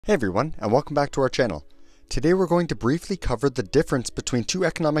Hey everyone, and welcome back to our channel. Today we're going to briefly cover the difference between two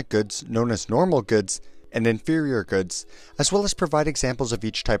economic goods known as normal goods and inferior goods, as well as provide examples of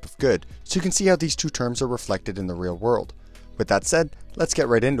each type of good, so you can see how these two terms are reflected in the real world. With that said, let's get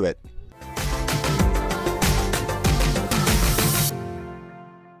right into it.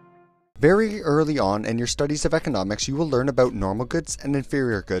 Very early on in your studies of economics, you will learn about normal goods and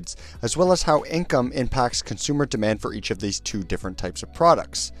inferior goods, as well as how income impacts consumer demand for each of these two different types of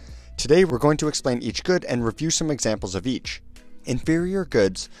products. Today, we're going to explain each good and review some examples of each. Inferior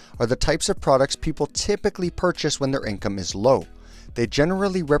goods are the types of products people typically purchase when their income is low. They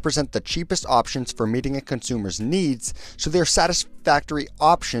generally represent the cheapest options for meeting a consumer's needs, so they are satisfactory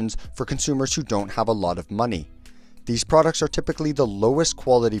options for consumers who don't have a lot of money. These products are typically the lowest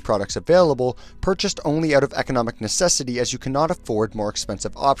quality products available, purchased only out of economic necessity as you cannot afford more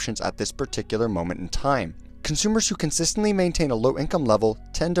expensive options at this particular moment in time. Consumers who consistently maintain a low income level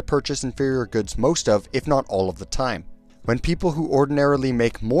tend to purchase inferior goods most of, if not all of the time. When people who ordinarily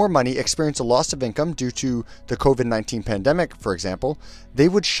make more money experience a loss of income due to the COVID-19 pandemic, for example, they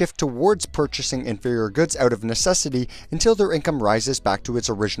would shift towards purchasing inferior goods out of necessity until their income rises back to its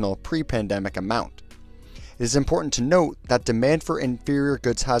original pre-pandemic amount. It is important to note that demand for inferior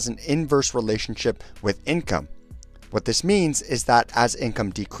goods has an inverse relationship with income. What this means is that as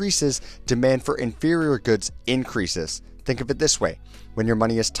income decreases, demand for inferior goods increases. Think of it this way: when your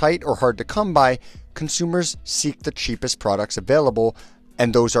money is tight or hard to come by, consumers seek the cheapest products available,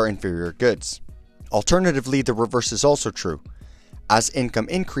 and those are inferior goods. Alternatively, the reverse is also true. As income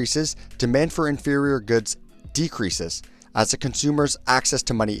increases, demand for inferior goods decreases. As a consumer's access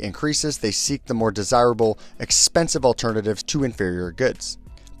to money increases, they seek the more desirable, expensive alternatives to inferior goods.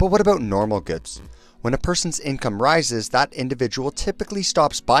 But what about normal goods? When a person's income rises, that individual typically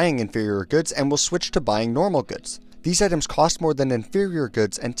stops buying inferior goods and will switch to buying normal goods. These items cost more than inferior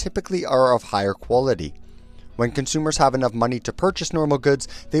goods and typically are of higher quality. When consumers have enough money to purchase normal goods,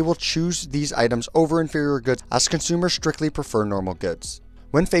 they will choose these items over inferior goods, as consumers strictly prefer normal goods.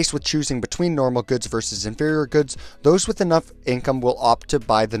 When faced with choosing between normal goods versus inferior goods, those with enough income will opt to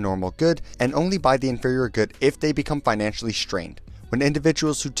buy the normal good and only buy the inferior good if they become financially strained. When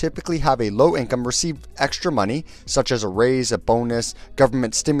individuals who typically have a low income receive extra money, such as a raise, a bonus,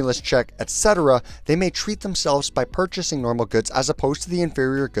 government stimulus check, etc., they may treat themselves by purchasing normal goods as opposed to the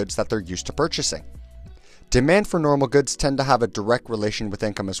inferior goods that they're used to purchasing. Demand for normal goods tend to have a direct relation with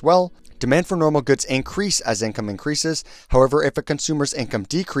income as well. Demand for normal goods increase as income increases. However, if a consumer's income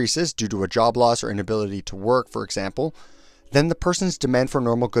decreases due to a job loss or inability to work, for example, then the person's demand for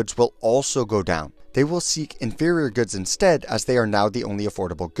normal goods will also go down. They will seek inferior goods instead, as they are now the only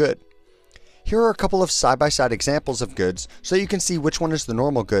affordable good. Here are a couple of side-by-side examples of goods so that you can see which one is the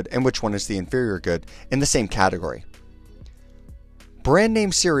normal good and which one is the inferior good in the same category. Brand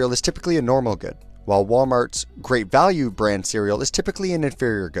name cereal is typically a normal good, while Walmart's Great Value brand cereal is typically an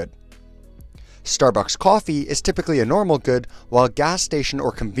inferior good. Starbucks coffee is typically a normal good, while gas station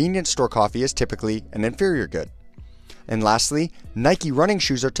or convenience store coffee is typically an inferior good. And lastly, Nike running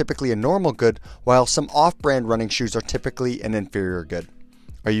shoes are typically a normal good, while some off-brand running shoes are typically an inferior good.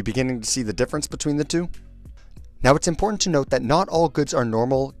 Are you beginning to see the difference between the two? Now, it's important to note that not all goods are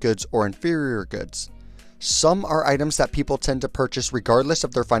normal goods or inferior goods. Some are items that people tend to purchase regardless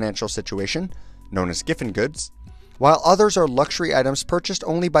of their financial situation, known as giffen goods, while others are luxury items purchased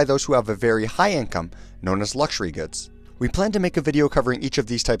only by those who have a very high income, known as luxury goods. We plan to make a video covering each of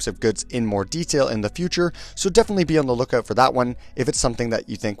these types of goods in more detail in the future, so definitely be on the lookout for that one if it's something that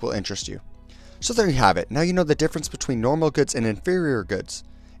you think will interest you. So there you have it. Now you know the difference between normal goods and inferior goods.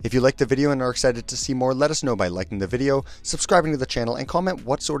 If you liked the video and are excited to see more, let us know by liking the video, subscribing to the channel, and comment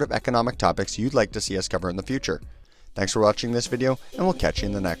what sort of economic topics you'd like to see us cover in the future. Thanks for watching this video, and we'll catch you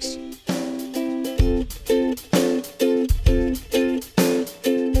in the next.